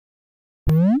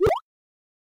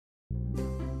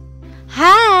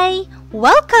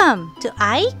Welcome to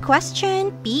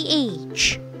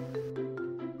iQuestionPH.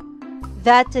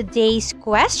 Today's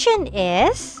question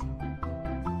is: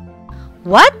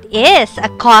 what is a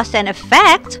cause and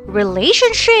effect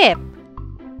relationship?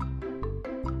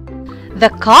 The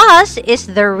cause is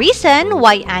the reason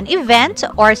why an event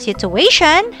or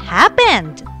situation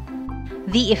happened.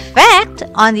 The effect,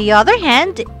 on the other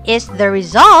hand, is the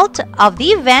result of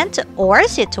the event or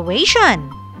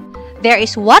situation. There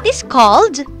is what is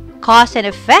called cause and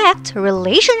effect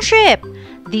relationship.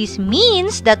 This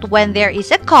means that when there is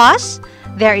a cause,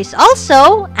 there is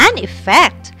also an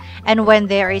effect. And when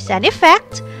there is an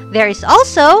effect, there is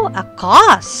also a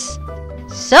cause.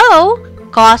 So,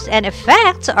 cause and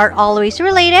effect are always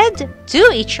related to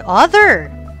each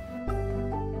other.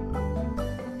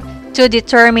 To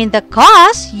determine the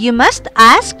cause, you must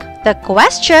ask the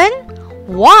question,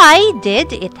 why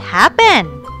did it happen?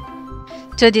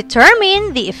 To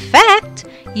determine the effect,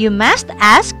 you must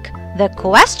ask the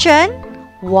question,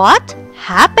 what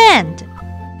happened?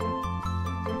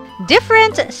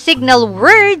 Different signal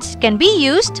words can be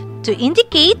used to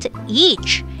indicate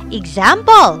each.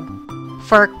 Example: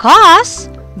 for cause,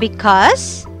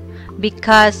 because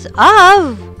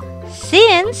of,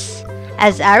 since,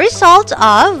 as a result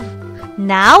of,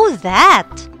 now that.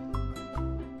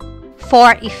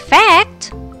 For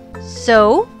effect,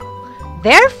 so,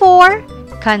 therefore,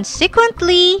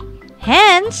 consequently,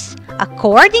 hence,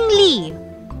 accordingly.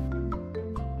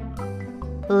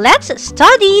 Let's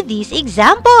study this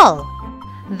example.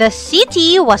 The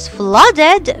city was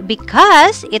flooded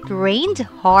because it rained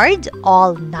hard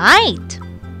all night.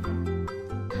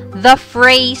 The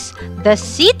phrase, "the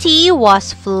city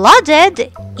was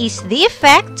flooded," is the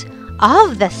effect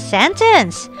of the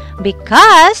sentence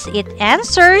because it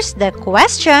answers the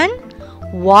question,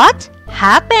 what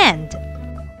happened?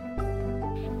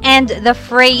 And the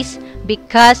phrase,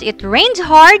 "because it rained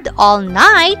hard all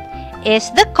night,"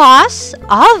 is the cause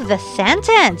of the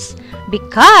sentence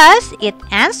because it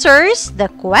answers the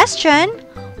question,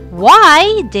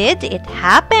 why did it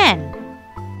happen?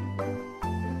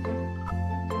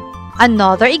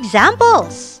 Another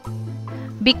examples.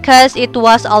 Because it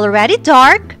was already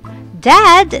dark,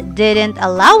 Dad didn't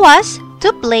allow us to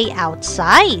play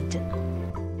outside.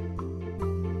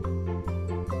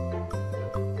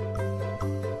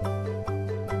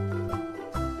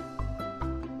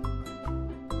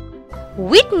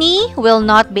 Whitney will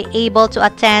not be able to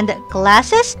attend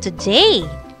classes today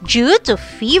due to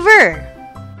fever.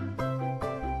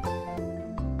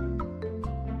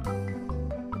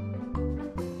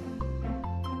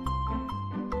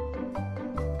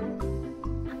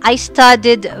 I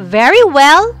studied very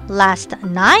well last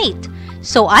night,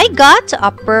 so I got a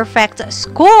perfect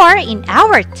score in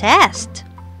our test.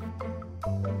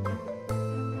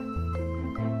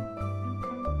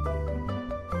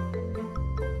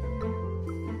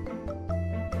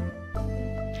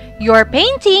 Your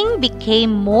painting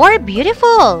became more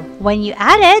beautiful when you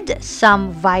added some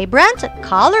vibrant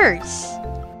colors.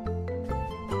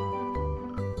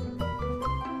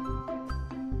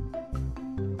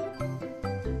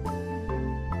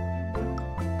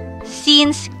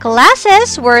 Since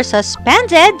classes were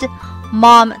suspended,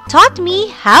 Mom taught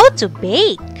me how to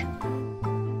bake.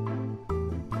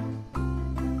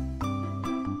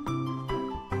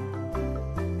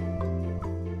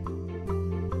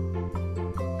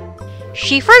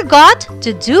 She forgot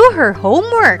to do her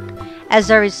homework. As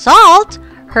a result,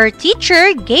 her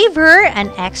teacher gave her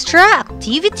an extra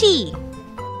activity.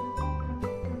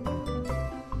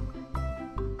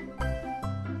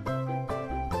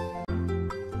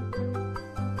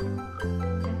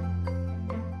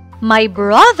 My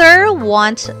brother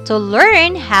wants to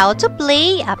learn how to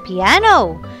play a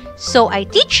piano, so I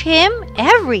teach him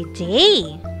every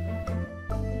day.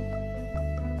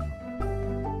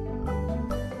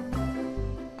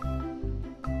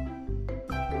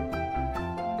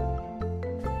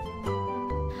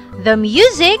 The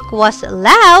music was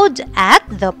loud at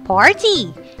the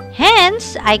party,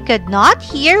 hence I could not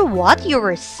hear what you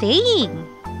were saying.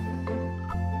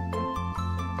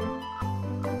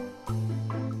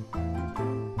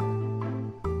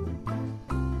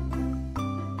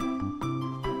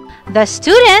 The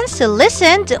students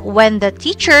listened when the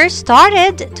teacher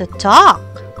started to talk.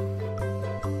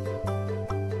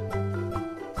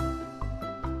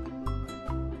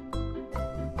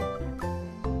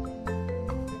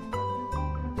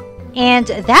 And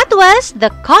that was the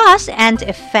cause and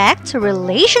effect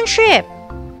relationship.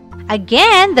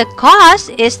 Again, the cause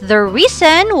is the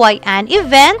reason why an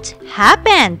event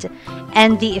happened,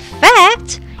 and the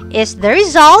effect is the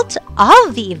result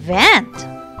of the event.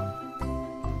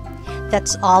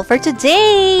 That's all for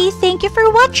today. Thank you for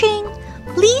watching.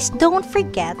 Please don't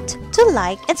forget to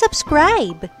like and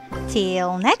subscribe.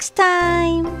 Till next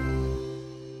time.